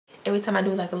Every time I do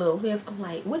like a little whiff, I'm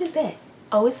like, what is that?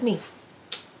 Oh, it's me.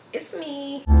 It's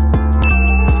me.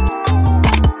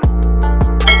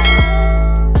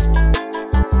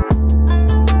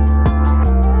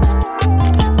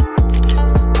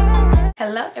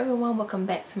 Hello everyone, welcome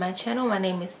back to my channel. My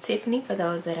name is Tiffany for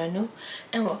those that are new,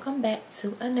 and welcome back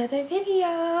to another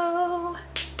video.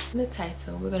 In the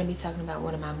title, we're going to be talking about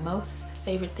one of my most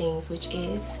favorite things, which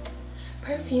is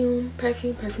perfume.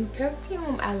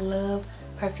 I love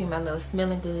perfume. I love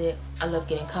smelling good. I love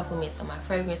getting compliments on my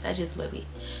fragrance. I just love it.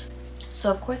 So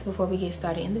of course, before we get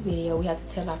started in the video, we have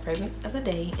to tell our fragrance of the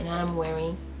day, and I'm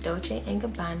wearing Dolce &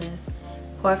 Gabbana's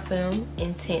Parfum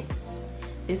Intense.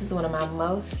 This is one of my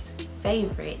most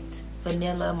favorite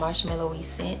vanilla marshmallowy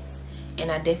scents,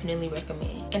 and I definitely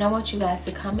recommend. And I want you guys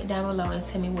to comment down below and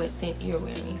tell me what scent you're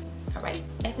wearing. Alright,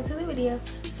 back into the video.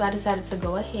 So I decided to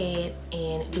go ahead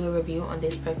and do a review on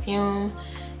this perfume.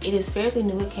 It is fairly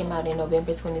new. It came out in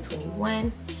November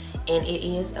 2021, and it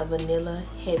is a vanilla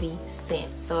heavy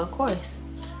scent. So of course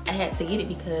I had to get it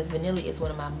because vanilla is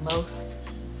one of my most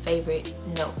favorite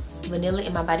notes. Vanilla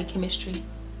and my body chemistry,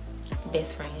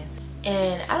 best friends.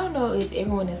 And I don't know if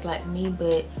everyone is like me,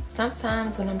 but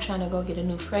sometimes when I'm trying to go get a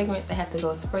new fragrance, I have to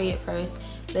go spray it first,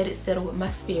 let it settle with my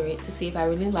spirit to see if I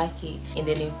really like it, and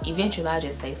then eventually I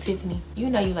just say, Tiffany, you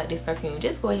know you like this perfume,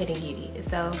 just go ahead and get it.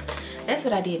 So that's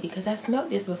what I did, because I smelled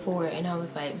this before and I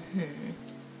was like,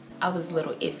 I was a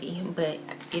little iffy, but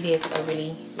it is a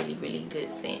really good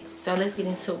scent. So let's get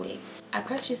into it. I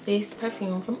purchased this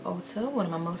perfume from Ulta, one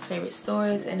of my most favorite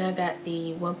stores, and I got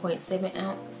the 1.7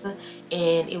 ounce,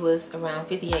 and it was around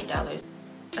 $58.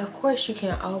 Of course, you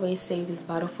can always save this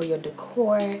bottle for your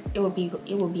decor. It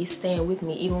will be staying with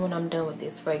me even when I'm done with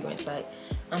this fragrance. Like,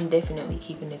 I'm definitely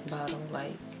keeping this bottle.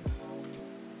 Like,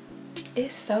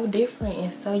 it's so different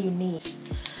and so unique.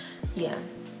 Yeah.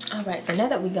 All right, so now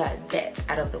that we got that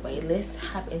out of the way, let's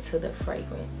hop into the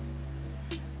fragrance.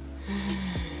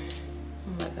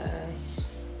 Oh my gosh.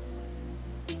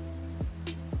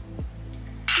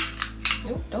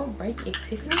 Nope, don't break it,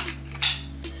 Tiffany.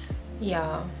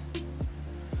 Y'all,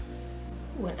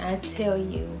 when I tell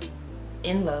you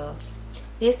in love,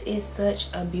 this is such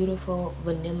a beautiful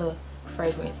vanilla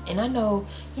fragrance. And I know,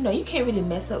 you can't really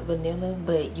mess up vanilla,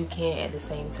 but you can at the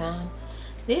same time.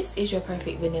 This is your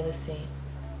perfect vanilla scent.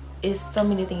 It's so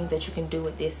many things that you can do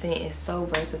with this scent. It's so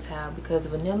versatile because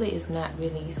vanilla is not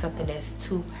really something that's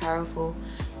too powerful.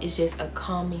 It's just a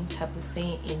calming type of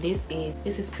scent, and this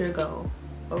is pure gold.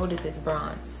 Oh, this is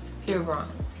bronze, pure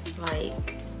bronze.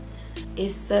 Like,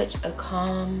 it's such a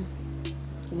calm,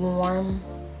 warm,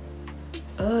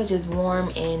 just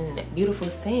warm and beautiful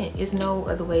scent. There's no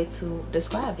other way to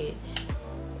describe it.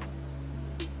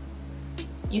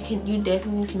 You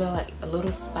definitely smell like a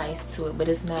little spice to it, but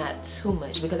it's not too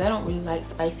much, because I don't really like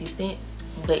spicy scents,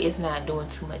 but it's not doing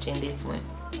too much in this one.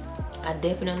 I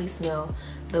definitely smell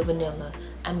the vanilla.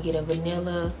 I'm getting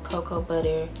vanilla, cocoa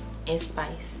butter, and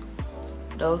spice.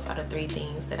 Those are the three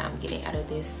things that I'm getting out of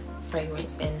this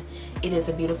fragrance, and it is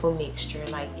a beautiful mixture.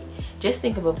 Like, just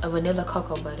think of a vanilla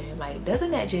cocoa butter. Like,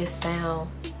 doesn't that just sound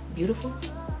beautiful?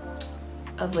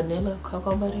 A vanilla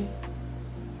cocoa butter.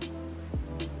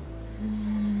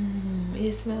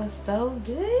 It smells so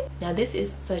good. Now this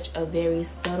is such a very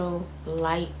subtle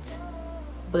light,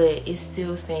 but it's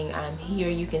still saying I'm here,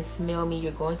 you can smell me,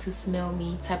 you're going to smell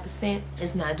me type of scent.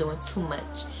 It's not doing too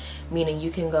much, meaning you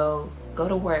can go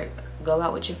to work, go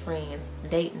out with your friends,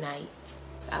 date night.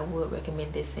 So I would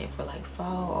recommend this scent for like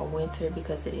fall or winter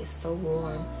because it is so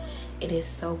warm, it is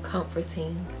so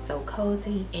comforting, so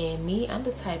cozy. And me, I'm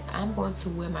the type, I'm going to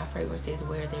wear my fragrances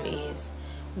where there is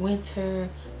winter,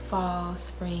 fall,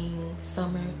 spring,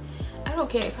 summer. I don't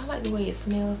care. If I like the way it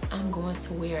smells, I'm going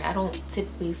to wear it. I don't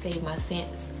typically save my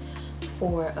scents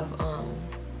for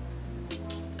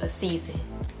a season.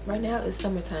 Right now it's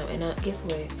summertime, and guess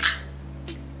what?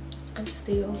 I'm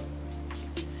still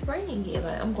spraying it.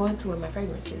 Like, I'm going to wear my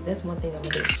fragrances. That's one thing I'm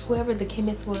gonna do. Whoever the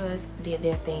chemist was did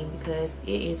their thing, because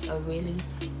it is a really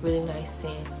nice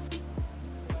scent.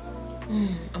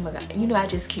 Oh my god, I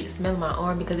just keep smelling my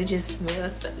arm because it just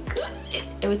smells so good.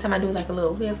 Every time I do like a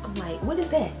little whiff, I'm like, what is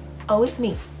that? Oh, it's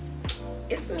me.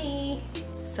 It's me.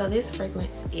 So this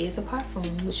fragrance is a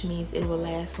parfum, which means it will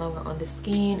last longer on the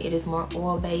skin. It is more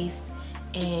oil based,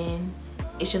 and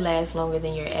it should last longer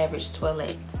than your average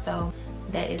toilette. So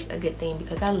that is a good thing,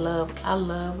 because I love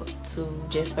to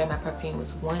just spray my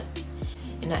perfumes once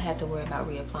and not have to worry about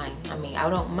reapplying. I mean, I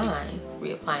don't mind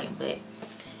reapplying, but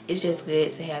it's just good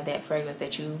to have that fragrance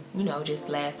that you know just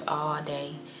lasts all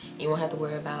day, You won't have to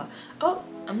worry about, oh,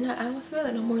 I don't smell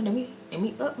it no more, let me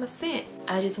up my scent.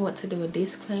 I just want to do a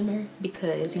disclaimer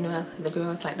because you know how the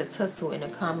girls like to tussle in the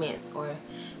comments or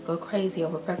go crazy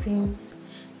over perfumes.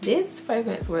 This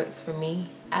fragrance works for me.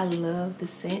 I love the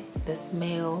scent, the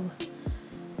smell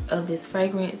of this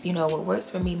fragrance. You know, what works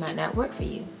for me might not work for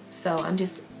you. So I'm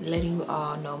just letting you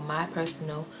all know my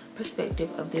personal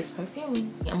perspective of this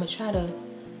perfume. I'm gonna try to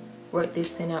work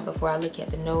this scent out before I look at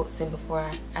the notes and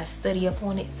before I study up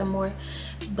on it some more.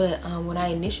 But when I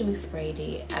initially sprayed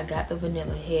it, I got the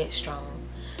vanilla headstrong.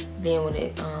 Then when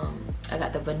I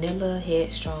got the vanilla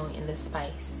headstrong and the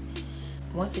spice.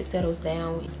 Once it settles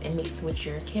down and mixes with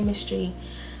your chemistry,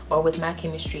 or with my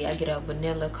chemistry, I get a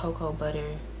vanilla cocoa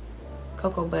buttery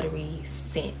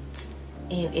scent,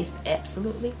 and it's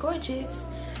absolutely gorgeous.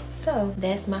 So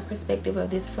that's my perspective of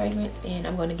this fragrance, and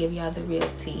I'm going to give y'all the real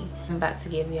tea. I'm about to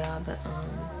give y'all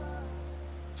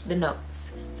the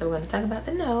notes. So we're going to talk about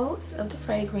the notes of the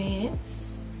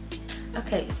fragrance.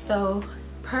 Okay, so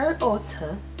per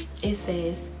Ulta, it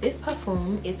says this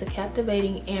perfume is a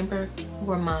captivating amber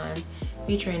gourmand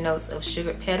featuring notes of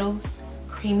sugared petals,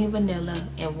 creamy vanilla,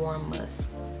 and warm musk.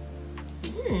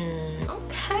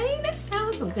 Okay, that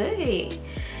sounds good.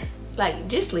 Like,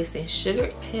 just listen,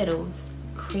 sugared petals,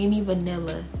 creamy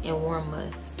vanilla, and warm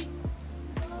musk.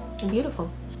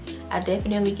 Beautiful. I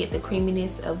definitely get the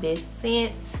creaminess of this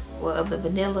scent, well, of the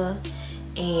vanilla,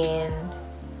 and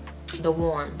the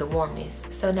warmness.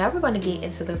 So now we're going to get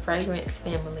into the fragrance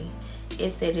family.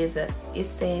 It says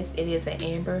it is an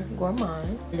amber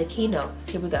gourmand. The key notes,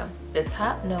 here we go. The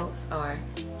top notes are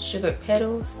sugared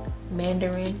petals,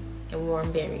 mandarin, and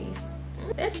warm berries.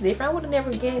 That's different. I would have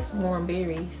never guessed warm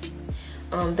berries.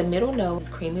 The middle note is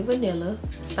creamy vanilla,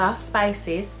 soft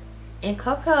spices, and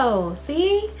cocoa.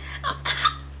 See?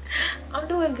 I'm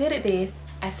doing good at this.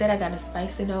 I said I got a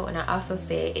spicy note, and I also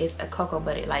said it's a cocoa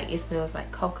butter. Like, it smells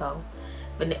like cocoa,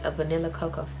 a vanilla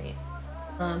cocoa scent.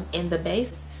 In the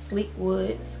base, sleek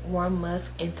woods, warm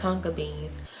musk, and tonka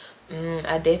beans.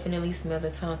 I definitely smell the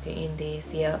tonka in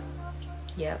this. Yep.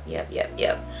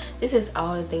 This is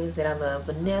all the things that I love.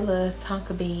 Vanilla,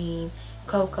 tonka bean,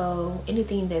 cocoa,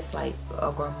 anything that's like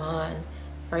a gourmand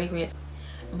fragrance.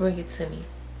 Bring it to me.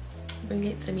 Bring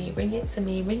it to me, bring it to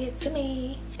me, bring it to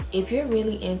me. If you're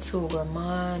really into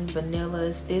gourmand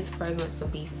vanillas, this fragrance will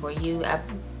be for you.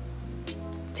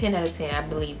 10 out of 10, I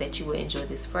believe that you will enjoy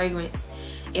this fragrance.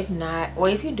 If not, or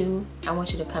if you do, I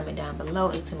want you to comment down below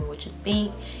and tell me what you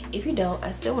think. If you don't,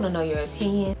 I still want to know your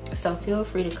opinion. So feel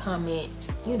free to comment,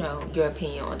 you know, your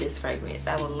opinion on this fragrance.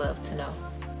 I would love to know.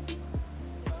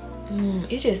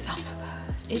 It just, oh my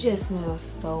gosh, it just smells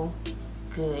so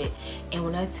good. And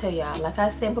when I tell y'all, like I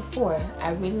said before,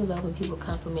 I really love when people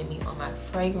compliment me on my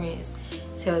fragrance,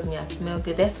 tells me I smell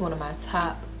good. That's one of my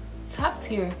top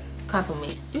tier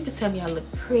compliments. You can tell me I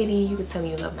look pretty, you can tell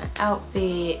me you love my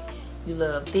outfit, you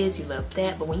love this, you love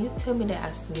that, but when you tell me that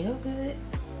I smell good,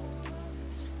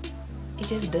 it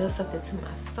just does something to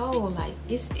my soul. Like,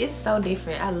 it's so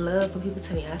different. I love when people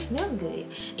tell me I smell good.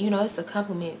 And, you know, it's a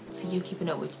compliment to you keeping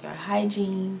up with your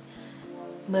hygiene.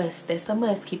 That's a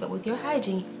must. Keep up with your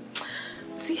hygiene.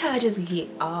 See how I just get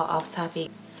all off topic?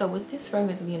 So with this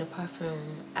fragrance being a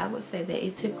perfume, I would say that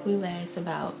it typically lasts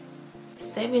about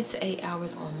 7 to 8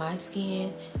 hours on my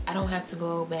skin. I don't have to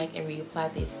go back and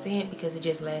reapply this scent because it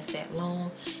just lasts that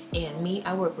long. And me,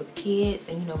 I work with kids,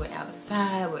 and you know, we're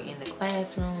outside, we're in the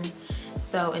classroom,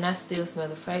 so, and I still smell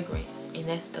the fragrance, and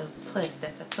that's a plus.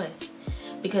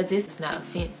 Because this is not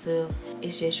offensive.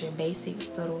 It's just your basic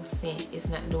subtle scent. It's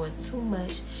not doing too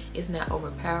much, it's not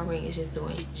overpowering, it's just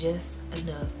doing just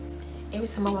enough. Every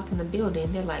time I walk in the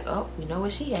building, they're like, oh, we know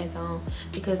what she has on.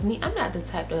 Because me, I'm not the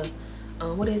type to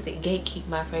gatekeep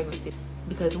my fragrances.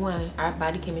 Because one, our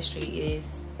body chemistry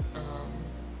is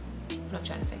what I'm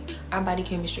trying to say, our body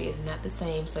chemistry is not the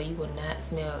same, so you will not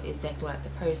smell exactly like the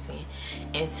person.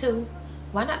 And two,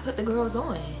 why not put the girls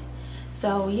on?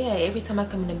 So yeah, every time I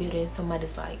come in the building,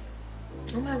 somebody's like,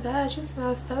 oh my gosh, you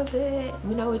smell so good,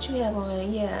 we know what you have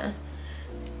on. Yeah,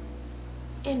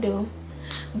 and do.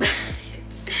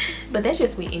 But that's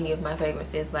just with any of my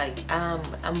fragrances. Like,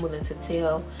 I'm willing to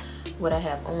tell what I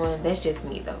have on. That's just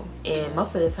me though. And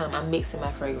most of the time I'm mixing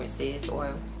my fragrances,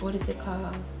 or what is it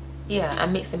called? Yeah,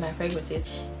 I'm mixing my fragrances.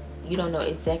 You don't know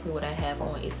exactly what I have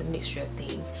on. It's a mixture of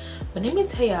things. But let me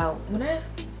tell y'all,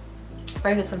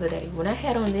 fragrance of the day, when I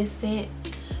had on this scent,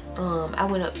 I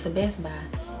went up to Best Buy,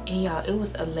 and y'all, it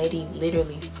was a lady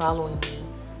literally following me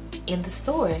in the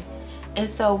store. And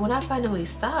so when I finally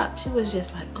stopped, she was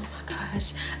just like, oh my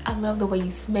gosh, I love the way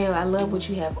you smell, I love what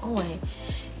you have on.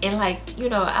 And like, you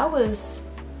know, I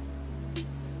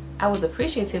I was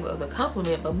appreciative of the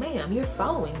compliment, but ma'am, you're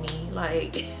following me.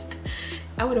 Like,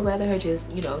 I would have rather her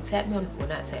just, you know, tap me on, well,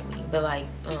 not tap me, but like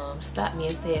stop me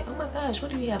and say, oh my gosh,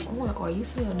 what do you have on, or you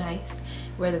smell nice,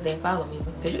 rather than follow me,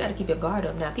 because you got to keep your guard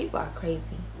up. Now people are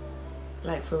crazy,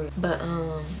 like, for real. But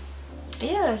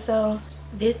yeah, so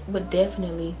this would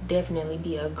definitely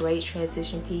be a great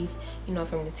transition piece, you know,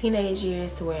 from the teenage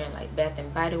years to wearing like Bath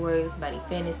and Body Works, Body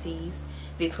Fantasies,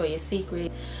 Victoria's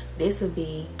Secret. This would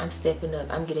be, I'm stepping up,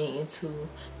 I'm getting into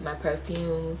my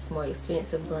perfumes, more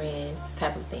expensive brands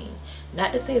type of thing.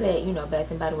 Not to say that, you know,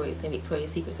 Bath and Body Works and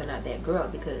Victoria's Secrets are not that girl,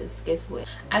 because guess what,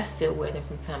 I still wear them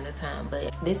from time to time,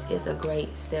 but this is a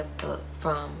great step up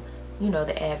from, you know,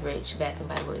 the average Bath and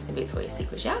Body Works and Victoria's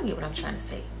Secrets. Y'all get what I'm trying to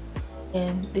say.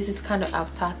 And this is kind of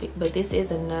off topic, but this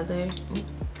is another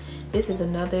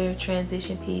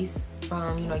transition piece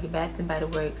from, you know, your Bath and Body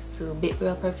Works to Big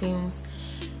Girl Perfumes.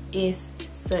 It's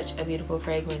such a beautiful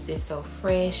fragrance. It's so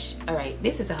fresh. All right,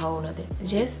 this is a whole nother.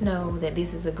 Just know that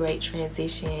this is a great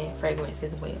transition fragrance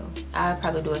as well. I'll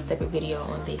probably do a separate video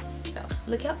on this, so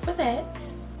look out for that.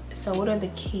 So what are the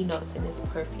key notes in this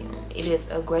perfume? It is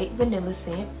a great vanilla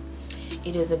scent.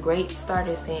 It is a great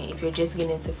starter scent if you're just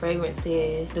getting into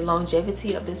fragrances. The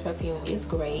longevity of this perfume is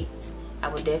great. I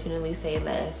would definitely say it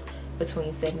lasts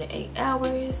between 7 to 8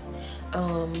 hours.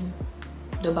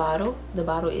 The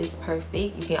bottle is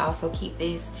perfect. You can also keep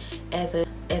this as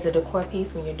a decor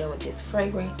piece when you're done with this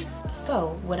fragrance.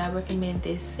 So would I recommend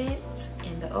this scent?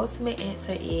 And the ultimate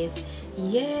answer is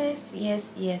yes,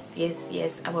 yes, yes, yes,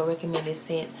 yes. I would recommend this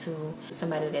scent to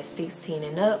somebody that's 16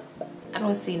 and up. I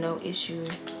don't see no issue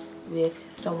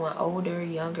with someone older,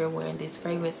 younger wearing this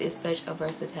fragrance. It's such a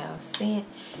versatile scent.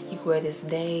 You can wear this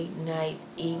day, night,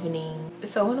 evening.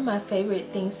 So one of my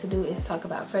favorite things to do is talk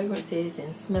about fragrances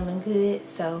and smelling good.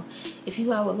 So if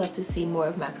you all would love to see more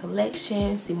of my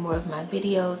collection, see more of my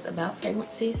videos about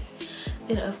fragrances,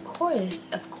 then of course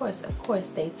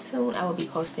stay tuned. I will be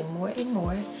posting more and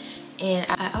more. And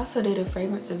I also did a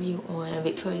fragrance review on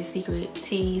Victoria's Secret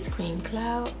Tease Cream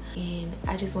Cloud, and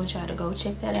I just want y'all to go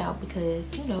check that out,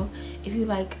 because, you know, if you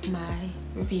like my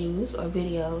reviews or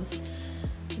videos,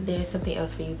 there's something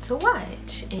else for you to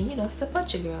watch and, you know,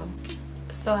 support your girl.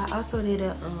 So I also did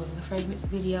a fragrance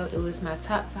video. It was my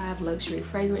top 5 luxury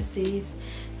fragrances.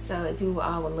 So if you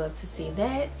all would love to see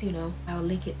that, you know, I'll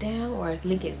link it down or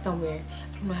link it somewhere.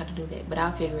 I don't know how to do that, but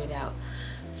I'll figure it out.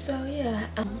 So yeah,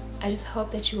 I just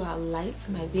hope that you all liked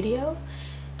my video.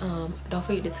 Don't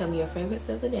forget to tell me your fragrance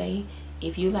of the day.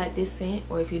 If you like this scent,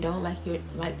 or if you don't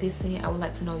like this scent, I would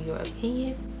like to know your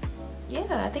opinion. Yeah,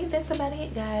 I think that's about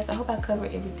it, guys. I hope I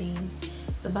covered everything.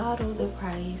 The bottle, the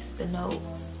price, the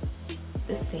notes,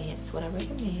 the scents, what I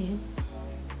recommend.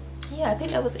 Yeah, I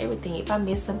think that was everything. If I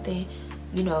missed something,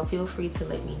 you know, feel free to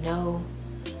let me know.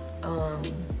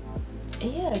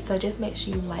 And yeah, so just make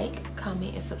sure you like,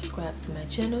 comment, and subscribe to my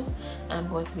channel. I'm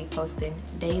going to be posting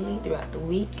daily throughout the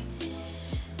week.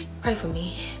 Pray for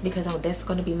me, because that's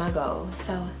going to be my goal.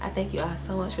 So I thank you all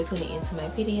so much for tuning into my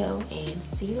video, and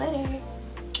see you later.